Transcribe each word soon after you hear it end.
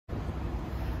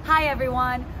Hi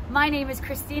everyone, my name is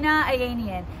Kristina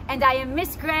Ayanian and I am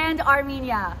Miss Grand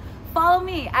Armenia. Follow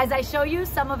me as I show you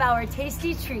some of our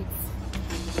tasty treats.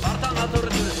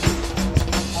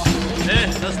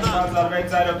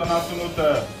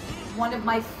 One of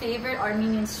my favorite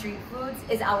Armenian street foods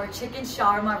is our chicken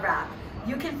shawarma wrap.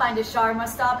 You can find a shawarma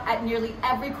stop at nearly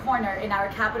every corner in our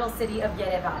capital city of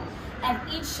Yerevan. And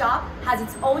each shop has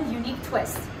its own unique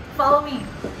twist. Follow me.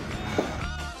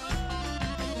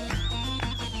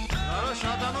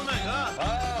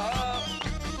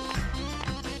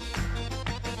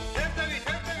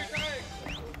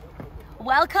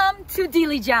 Welcome to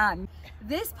Dilijan.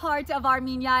 This part of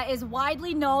Armenia is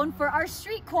widely known for our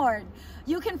street corn.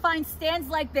 You can find stands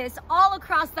like this all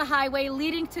across the highway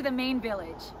leading to the main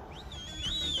village.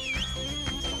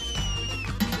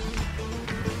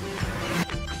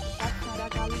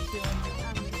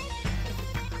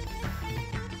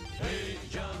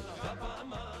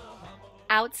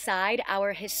 Outside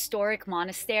our historic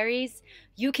monasteries,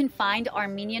 you can find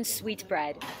Armenian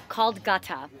sweetbread called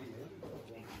gata.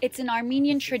 It's an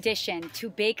Armenian tradition to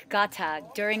bake gata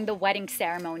during the wedding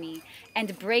ceremony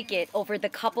and break it over the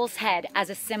couple's head as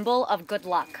a symbol of good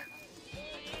luck.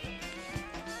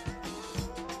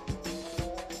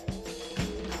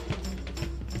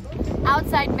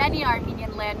 Outside many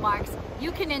Armenian landmarks,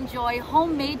 you can enjoy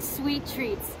homemade sweet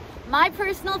treats. My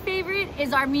personal favorite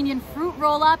is Armenian fruit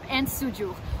roll-up and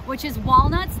sujuk, which is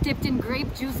walnuts dipped in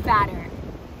grape juice batter.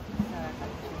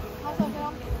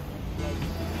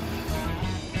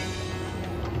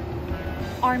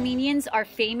 Armenians are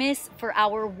famous for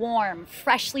our warm,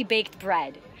 freshly baked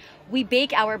bread. We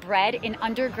bake our bread in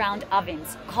underground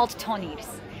ovens called tonirs.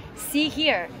 See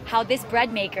here how this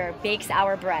bread maker bakes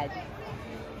our bread.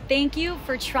 Thank you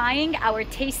for trying our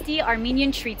tasty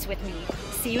Armenian treats with me.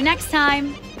 See you next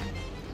time!